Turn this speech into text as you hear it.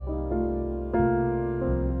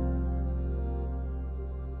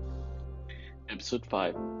Episode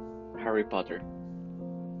 5, Harry Potter.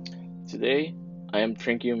 Today, I am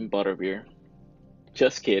drinking butterbeer.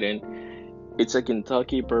 Just kidding, it's a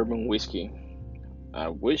Kentucky bourbon whiskey. I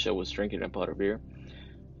wish I was drinking a butterbeer,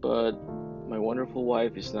 but my wonderful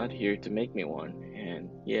wife is not here to make me one. And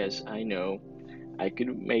yes, I know I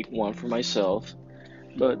could make one for myself,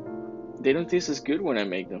 but they don't taste as good when I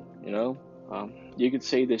make them. You could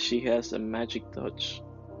say that she has a magic touch,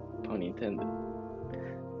 pun intended.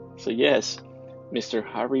 So, yes, Mr.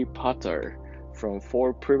 Harry Potter from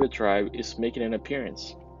Four Privet Drive is making an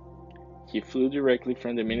appearance. He flew directly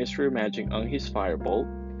from the Ministry of Magic on his firebolt.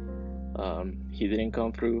 He didn't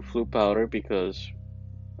come through flue powder because,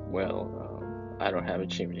 I don't have a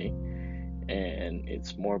chimney, and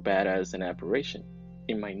it's more badass than apparition,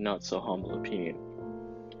 in my not so humble opinion.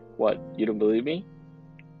 What, you don't believe me?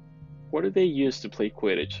 What do they use to play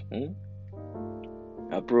Quidditch?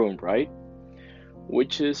 A broom, right?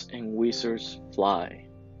 Witches and wizards fly.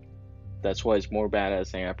 That's why it's more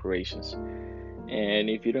badass than apparitions. And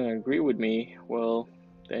if you don't agree with me, well,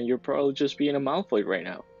 then you're probably just being a Malfoy right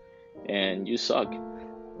now. And you suck.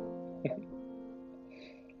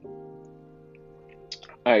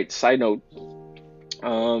 Alright, side note.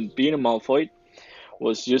 Being a Malfoy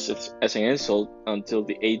was used as an insult until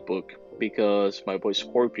the 8th book because my boy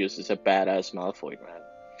Scorpius is a badass Malfoy, man.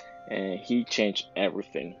 And he changed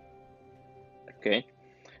everything. Okay?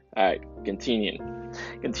 Alright, continuing.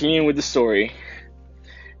 Continuing with the story.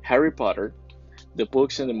 Harry Potter, the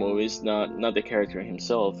books and the movies, not the character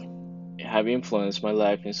himself, have influenced my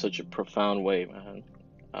life in such a profound way, man.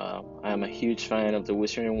 I am a huge fan of the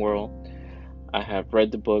Wizarding World. I have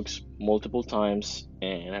read the books multiple times,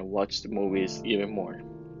 and I watched the movies even more.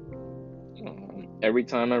 Every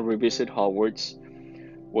time I revisit Hogwarts,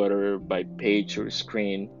 whether by page or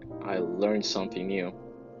screen, I learn something new.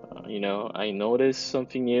 I notice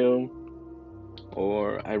something new,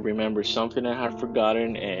 or I remember something I had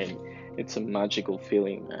forgotten, and it's a magical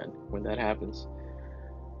feeling, man, when that happens.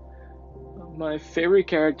 My favorite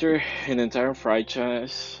character in the entire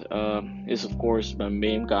franchise is, of course, my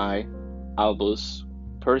main guy, Albus,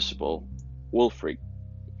 Percival, Wulfric,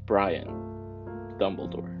 Brian,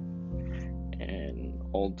 Dumbledore. And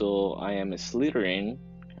although I am a Slytherin,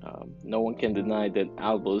 no one can deny that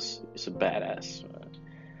Albus is a badass.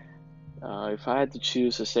 If I had to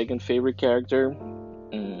choose a second favorite character,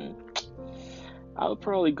 I'll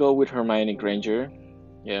probably go with Hermione Granger.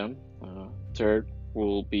 Yeah. Third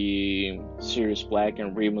will be Sirius Black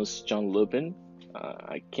and Remus John Lupin.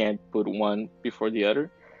 I can't put one before the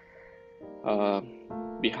other. Uh,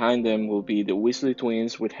 Behind them will be the Weasley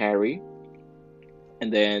twins with Harry,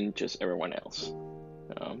 and then just everyone else.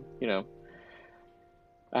 Um, you know,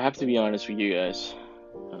 I have to be honest with you guys.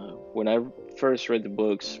 When I first read the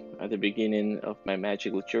books at the beginning of my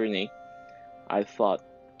magical journey, I thought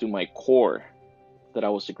to my core that I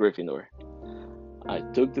was a Gryffindor. I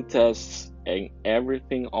took the tests and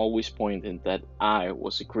everything always pointed that I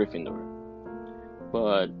was a Gryffindor.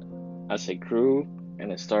 But as I grew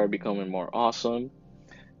and I started becoming more awesome,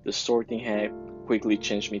 the sorting hat quickly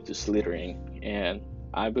changed me to Slytherin, and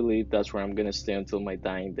I believe that's where I'm gonna stay until my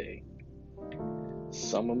dying day.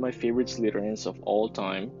 Some of my favorite Slytherins of all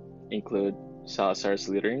time include Salazar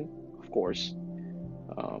Slytherin, of course,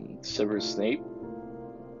 Severus Snape,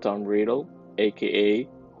 Tom Riddle, aka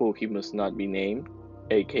Who He Must Not Be Named,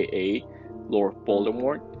 aka Lord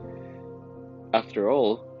Voldemort. After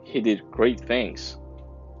all, he did great things.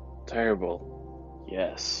 Terrible,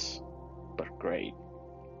 yes, but great.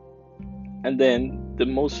 And then the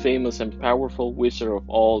most famous and powerful wizard of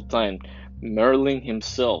all time, Merlin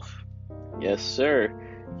himself. Yes, sir,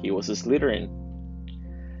 he was a Slytherin.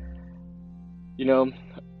 You know,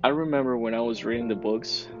 I remember when I was reading the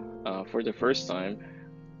books for the first time,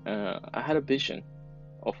 I had a vision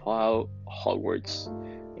of how Hogwarts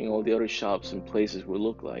and all the other shops and places would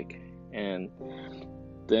look like. And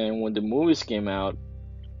then when the movies came out,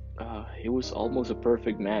 it was almost a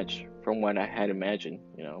perfect match from what I had imagined.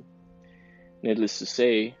 Needless to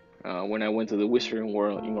say, when I went to the Wizarding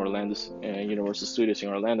World in Orlando, Universal Studios in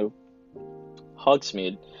Orlando,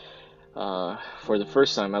 Hogsmeade, for the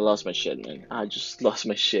first time, I lost my shit, man. I just lost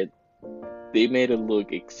my shit. They made it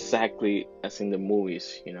look exactly as in the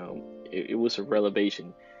movies. It was a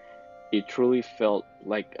revelation. It truly felt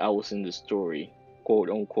like I was in the story, quote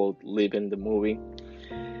unquote, living the movie.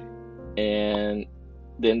 And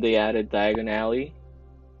then they added Diagon Alley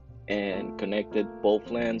and connected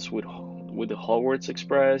both lands with the Hogwarts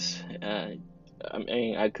Express. I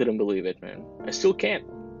mean, I couldn't believe it, man. I still can't.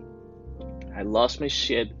 I lost my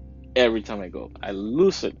shit every time I go. I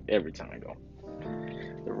lose it every time I go.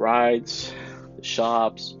 The rides, the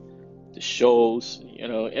shops, the shows,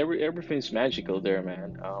 everything's magical there,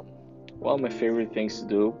 man. One of my favorite things to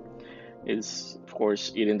do is, of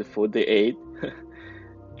course, eating the food they ate,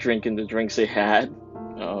 drinking the drinks they had,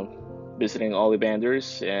 uh, visiting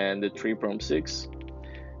Ollivanders and the Three Broomsticks.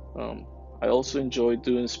 Um, I also enjoy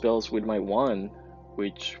doing spells with my wand,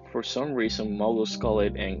 which for some reason Muggles call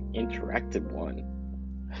it an interactive one.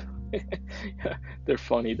 They're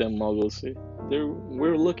funny, them Muggles.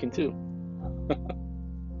 We're looking too.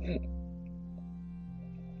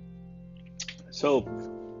 So,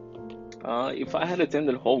 if I had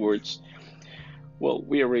attended Hogwarts, well,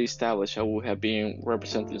 we already established I would have been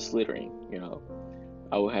representing Slytherin.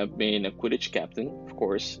 I would have been a Quidditch captain, of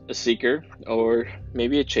course, a seeker, or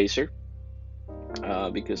maybe a chaser,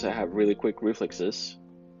 because I have really quick reflexes.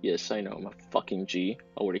 Yes, I know, I'm a fucking G.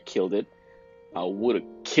 I would have killed it. I would have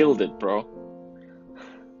killed it, bro.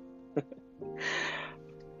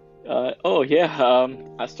 Oh yeah,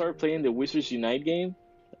 I started playing the Wizards Unite game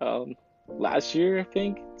last year, I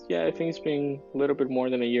think. Yeah, I think it's been a little bit more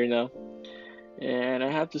than a year now, and I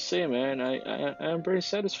have to say, man, I'm very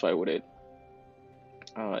satisfied with it.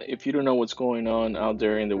 If you don't know what's going on out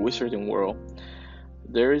there in the Wizarding world,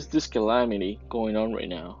 there is this calamity going on right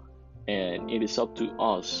now, and it is up to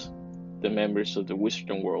us, the members of the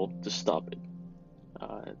Wizarding world, to stop it.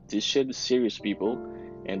 This shit is serious, people,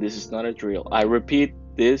 and this is not a drill. I repeat,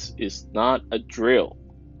 this is not a drill.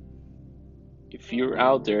 If you're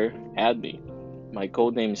out there, add me. My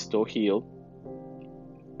code name is Tohil,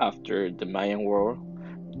 after the Mayan war,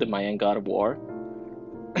 the Mayan god of war.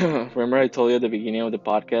 Remember I told you at the beginning of the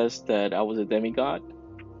podcast that I was a demigod?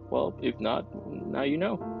 Well, if not, now you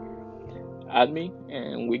know. Add me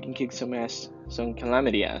and we can kick some ass, some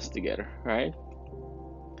calamity ass together, right?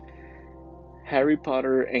 Harry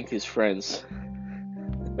Potter and his friends.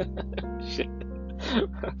 Shit.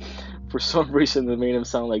 For some reason, they made him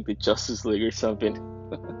sound like the Justice League or something.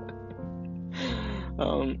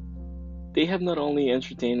 um, they have not only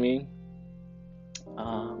entertained me,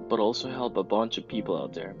 but also helped a bunch of people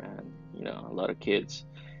out there, man. A lot of kids.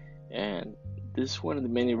 And this is one of the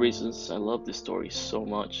many reasons I love this story so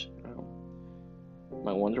much.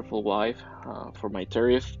 My wonderful wife, for my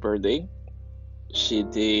 30th birthday, she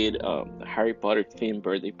did a Harry Potter themed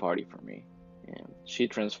birthday party for me. And she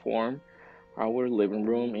transformed our living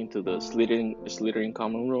room into the Slytherin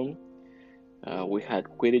common room. We had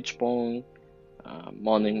Quidditch Pong,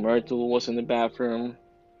 Morning Myrtle was in the bathroom,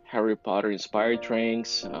 Harry Potter inspired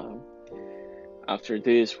drinks. After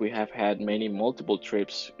this, we have had many multiple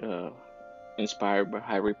trips inspired by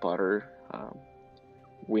Harry Potter.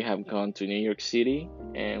 We have gone to New York City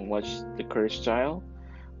and watched The Cursed Child,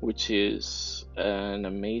 which is an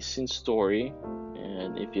amazing story.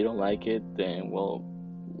 And if you don't like it, then well,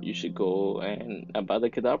 you should go and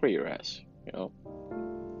Avada Kedavra your ass. You know,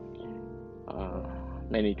 uh,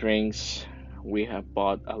 many drinks. We have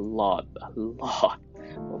bought a lot of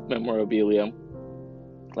memorabilia.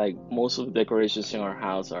 Like most of the decorations in our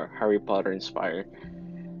house are Harry Potter inspired,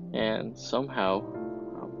 and somehow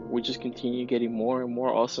we just continue getting more and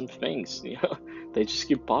more awesome things. They just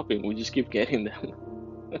keep popping. We just keep getting them.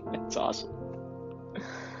 It's awesome.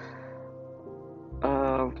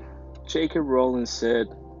 Uh, Jacob Rowland said,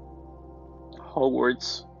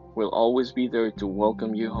 Hogwarts will always be there to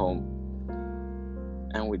welcome you home.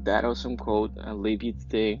 And with that awesome quote, I leave you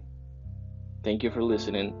today. Thank you for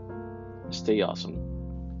listening. Stay awesome.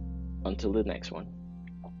 Until the next one.